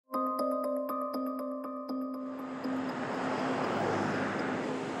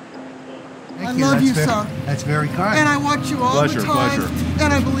I love you, sir. That's very kind. And I watch you all the time.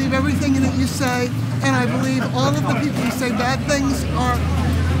 And I believe everything that you say. And I believe all of the people who say bad things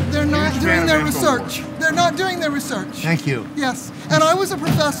they're not doing their research. They're not doing their research. Thank you. Yes. And I was a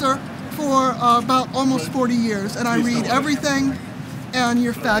professor for about almost 40 years. And I read everything. And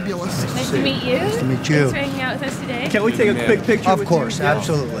you're fabulous. Nice to meet you. Nice to meet you. Thanks for hanging out with us today. Can we take a quick picture Of with course, you?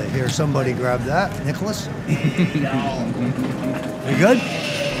 absolutely. Here, somebody grab that. Nicholas? You good?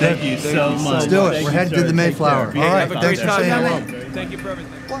 Thank you so much. Let's do it. We're headed to the Mayflower. All right, thanks for saying hello. Thank you for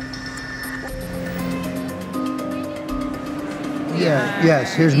everything. Yeah,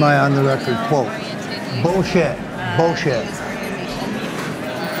 yes, here's my on-the-record quote. Bullshit. Bullshit.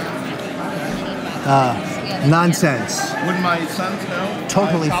 Nonsense. Would my sons know?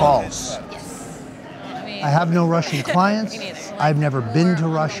 Totally false. I have no Russian clients. I've never been to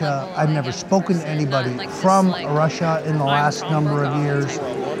Russia. I've never spoken to anybody from Russia in the last number of years.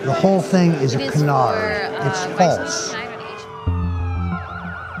 The whole thing is a canard. It's false.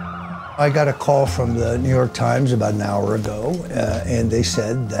 I got a call from the New York Times about an hour ago, and they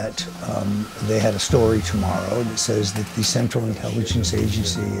said that they had a story tomorrow that says that the Central Intelligence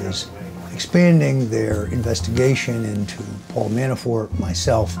Agency is expanding their investigation into Paul Manafort,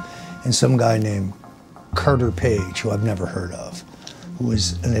 myself, and some guy named Carter Page, who I've never heard of, who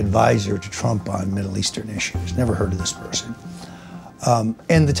is an advisor to Trump on Middle Eastern issues. Never heard of this person.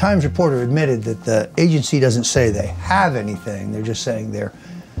 And the Times reporter admitted that the agency doesn't say they have anything, they're just saying that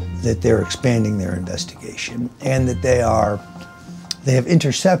they're expanding their investigation, and that they have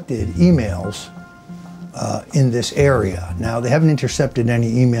intercepted emails in this area. Now, they haven't intercepted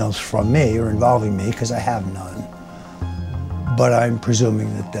any emails from me or involving me, because I have none. But I'm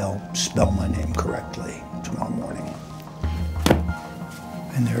presuming that they'll spell my name correctly tomorrow morning.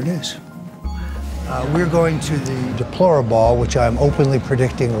 And there it is. We're going to the Deploraball, which I'm openly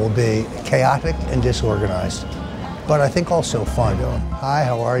predicting will be chaotic and disorganized, but I think also fun. Hi,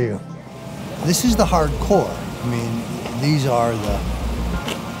 how are you? This is the hardcore. I mean, these are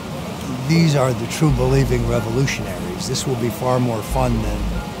the true believing revolutionaries. This will be far more fun than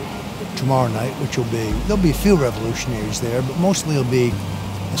tomorrow night, there'll be a few revolutionaries there, but mostly it'll be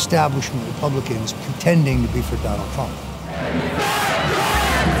establishment Republicans pretending to be for Donald Trump.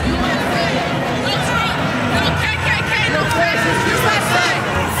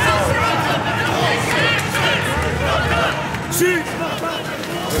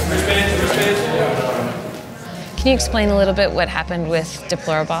 Can you explain a little bit what happened with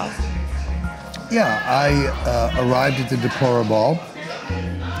Deploraball? Yeah, I arrived at the Deploraball.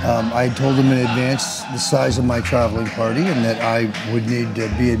 I told them in advance the size of my traveling party and that I would need to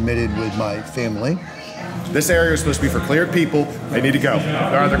be admitted with my family. This area is supposed to be for cleared people. They need to go.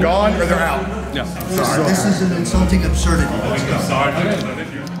 They're either gone or they're out. Yeah. Sorry. This is an insulting absurdity.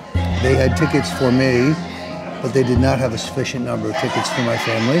 They had tickets for me, but they did not have a sufficient number of tickets for my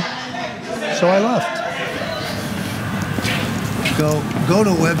family, so I left. Go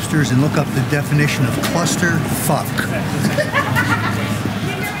to Webster's and look up the definition of cluster fuck.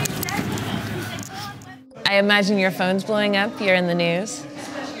 I imagine your phone's blowing up. You're in the news.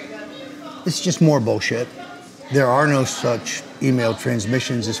 It's just more bullshit. There are no such email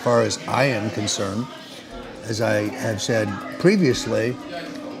transmissions as far as I am concerned. As I have said previously,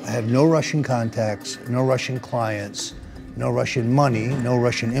 I have no Russian contacts, no Russian clients, no Russian money, no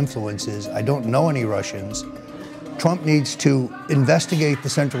Russian influences. I don't know any Russians. Trump needs to investigate the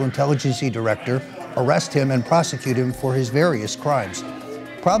Central Intelligence Director, arrest him and prosecute him for his various crimes.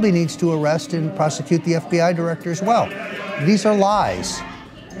 Probably needs to arrest and prosecute the FBI director as well. These are lies.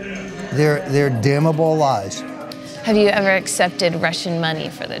 They're damnable lies. Have you ever accepted Russian money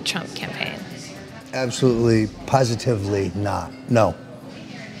for the Trump campaign? Absolutely, positively not. No.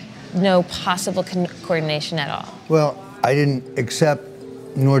 No possible coordination at all? Well, I didn't accept,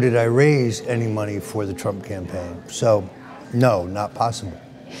 nor did I raise any money for the Trump campaign. So, no, not possible.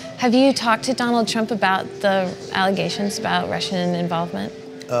 Have you talked to Donald Trump about the allegations about Russian involvement?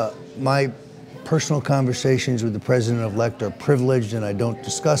 My personal conversations with the president-elect are privileged and I don't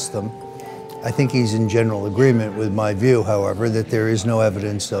discuss them. I think he's in general agreement with my view, however, that there is no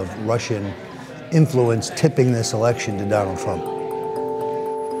evidence of Russian influence tipping this election to Donald Trump.